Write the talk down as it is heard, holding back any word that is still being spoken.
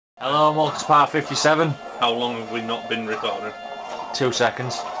Hello and welcome to part 57. How long have we not been recording? 2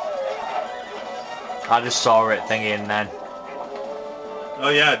 seconds. I just saw it thinking then.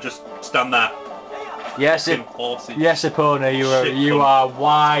 Oh yeah, just stand there. Yes, yes, Epona, you are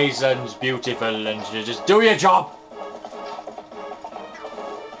wise and beautiful, and you just do your job.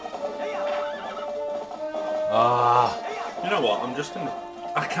 You know what?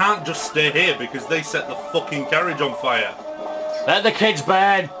 I can't just stay here because they set the fucking carriage on fire. Let the kids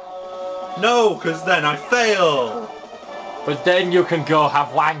burn. No, because then I fail. But then you can go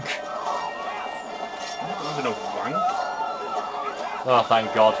have wank. I'm not having a wank. Oh,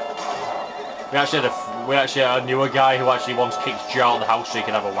 thank God. We actually knew a guy who actually once kicked Joe out of the house so he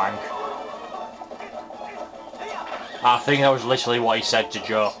could have a wank. I think that was literally what he said to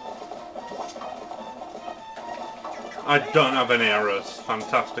Joe. I don't have any arrows.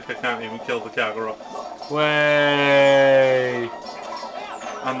 Fantastic, I can't even kill the Kakariko. Way.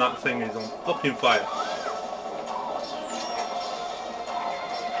 And that thing is on fucking fire.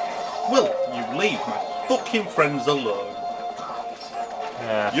 Will you leave my fucking friends alone?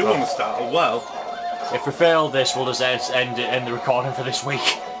 Yeah, you want to start a well? If we fail this, we'll just end the recording for this week.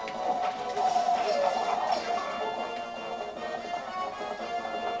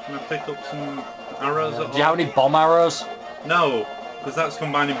 Can I pick up some arrows at all? Do you have any bomb arrows? No, because that's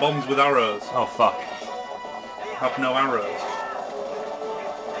combining bombs with arrows. Oh fuck. I have no arrows.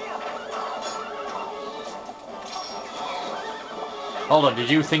 Hold on, did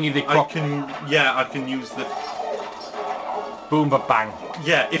you thingy the croc? I can use the... Boom ba bang.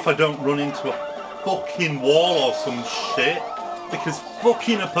 Yeah, if I don't run into a fucking wall or some shit. Because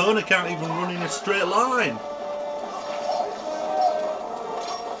fucking Epona can't even run in a straight line.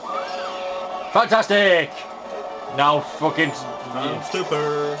 Fantastic! Now fucking... I'm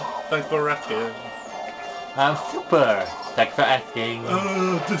super. Thanks for asking. I'm super. Thanks for asking.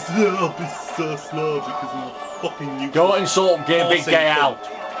 This will be so slow because I'm a fucking useless. Don't insult big gay Al.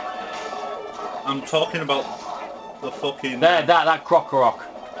 I'm talking about the fucking... That croc-rock.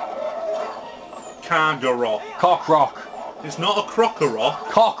 Kakariko. Cock-rock. It's not a crocker-rock.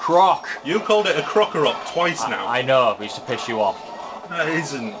 Cock-rock. You called it a crocker-rock twice now. I know, but it's to piss you off. No, it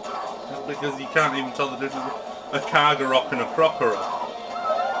isn't. It's because you can't even tell the difference between a Kakariko and a crocker-rock.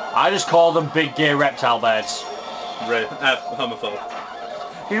 I just call them big gay reptile birds. Homophobe.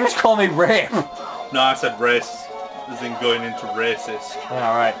 You just call me rape. No, I said race, as in going into racist.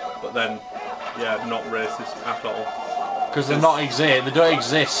 Alright. But then, yeah, not racist at all. Because they don't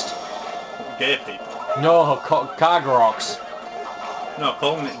exist. Gay people. No, Kakarikoks. No,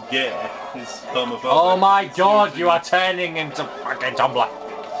 calling it gay is homophobic. Oh my God, you are turning into fucking Tumblr.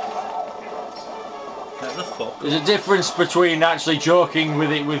 What the fuck? There's a difference between actually joking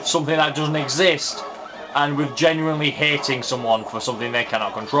with something that doesn't exist and with genuinely hating someone for something they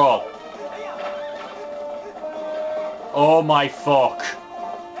cannot control. Oh my fuck.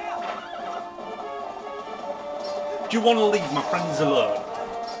 Do you want to leave my friends alone?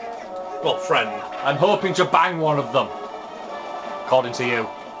 Well, friend. I'm hoping to bang one of them. According to you.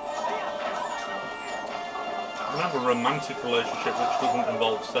 I have a romantic relationship which doesn't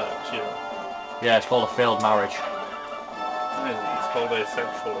involve sex, you know. Yeah, it's called a failed marriage. It's called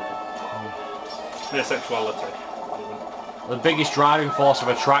asexualism. Asexuality. The biggest driving force of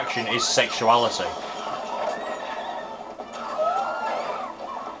attraction is sexuality.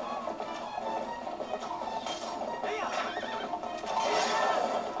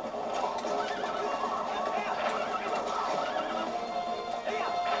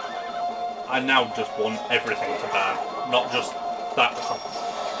 I now just want everything to ban. Not just that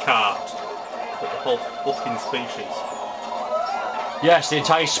cart, but the whole fucking species. Yes, the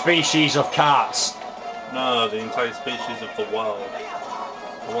entire species of cats. No, the entire species of the world.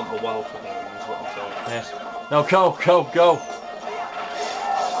 I want the world to ban, is what I'm saying. Yes. No, go.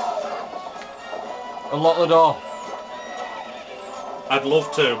 Unlock the door. I'd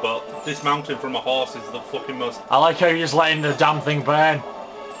love to, but dismounting from a horse is the fucking most... I like how you're just letting the damn thing burn.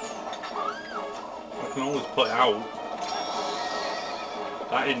 I can always put it out.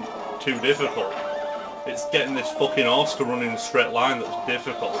 That ain't too difficult. It's getting this fucking horse to run in a straight line that's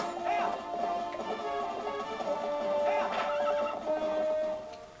difficult.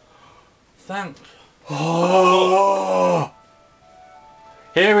 Thanks. Oh.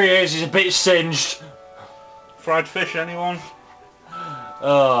 Here he is, he's a bit singed. Fried fish, anyone?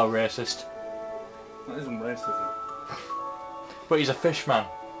 Oh, racist. That isn't racism. But he's a fish man.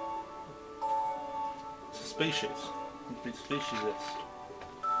 It's a species. It's speciesist.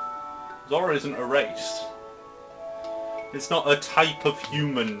 Zora isn't a race. It's not a type of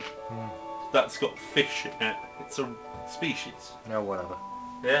human that's got fish in it. It's a species. No, whatever.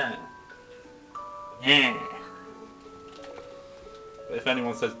 Yeah. Yeah. But if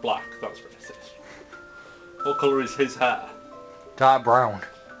anyone says black, that's racist. What colour is his hair? Dark brown.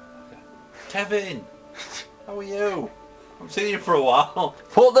 Kevin! How are you? I've seen you for a while.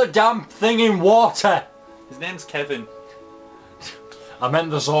 Put the damn thing in water! His name's Kevin. I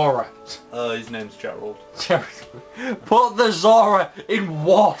meant the Zora. His name's Gerald. Put the Zora in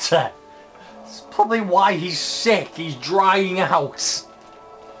water! That's probably why he's sick. He's drying out.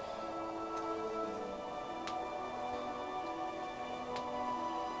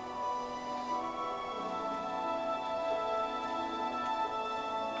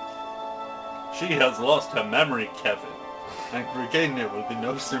 She has lost her memory, Kevin, and regaining it will be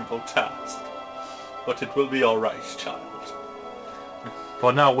no simple task. But it will be alright, child.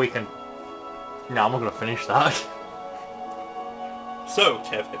 But now we can... No, I'm not going to finish that. So,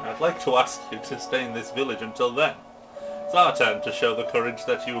 Kevin, I'd like to ask you to stay in this village until then. It's our turn to show the courage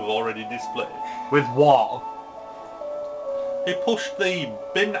that you have already displayed. With what? He pushed the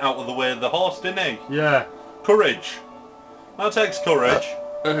bin out of the way of the horse, didn't he? Yeah. Courage. That takes courage.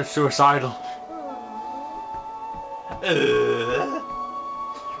 Suicidal.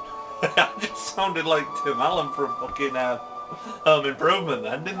 I just sounded like Tim Allen from fucking Home Improvement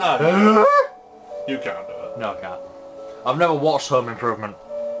then, didn't I? You can't do it. No, I can't. I've never watched Home Improvement.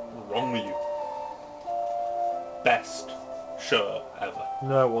 What's wrong with you? Best show ever.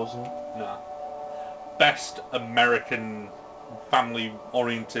 No, it wasn't. No. Best American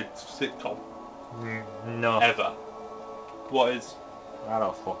family-oriented sitcom No. ever. What is? I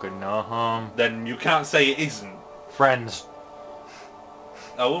don't fucking know. Then you can't say it isn't. Friends.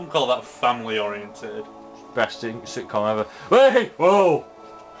 I wouldn't call that family-oriented. Best sitcom ever. Wait! Whoa!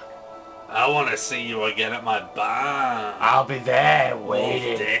 I want to see you again at my bar. I'll be there Wolf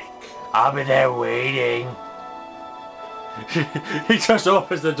waiting. Dick. I'll be there waiting. He just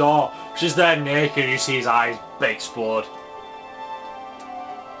opens the door. She's there naked. You see his eyes explode.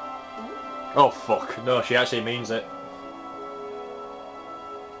 Oh fuck! No, she actually means it.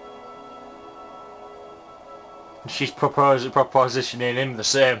 She's propositioning him the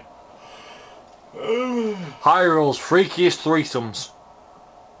same. Hyrule's freakiest threesomes.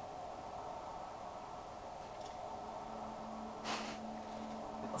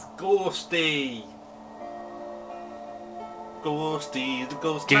 It's Ghosty. Ghosty, the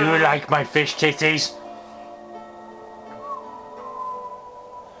ghost. Do you like my fish titties?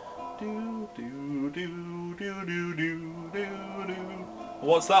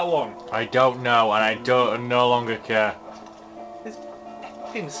 What's that one? I don't know, and I don't no longer care. It's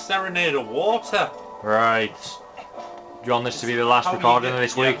fucking Serenade of Water. Right. Do you want this to be the last How you recording get- of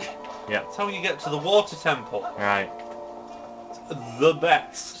this yeah. week? Yeah. That's how you get to the water temple. Right. The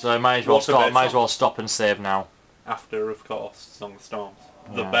best. So I might as well Water stop. based Might as song. well stop and save now. After, of course, Song of Storms.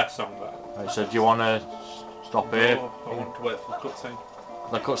 The Yeah. best song there. Right, so do you want to stop here? No, I want to wait for the cutscene.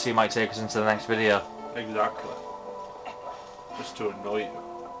 The cutscene might take us into the next video. Exactly. Just to annoy you.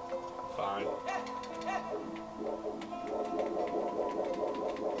 Fine.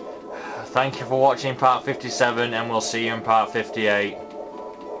 Thank you for watching part 57, and we'll see you in part 58.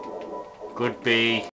 Goodbye.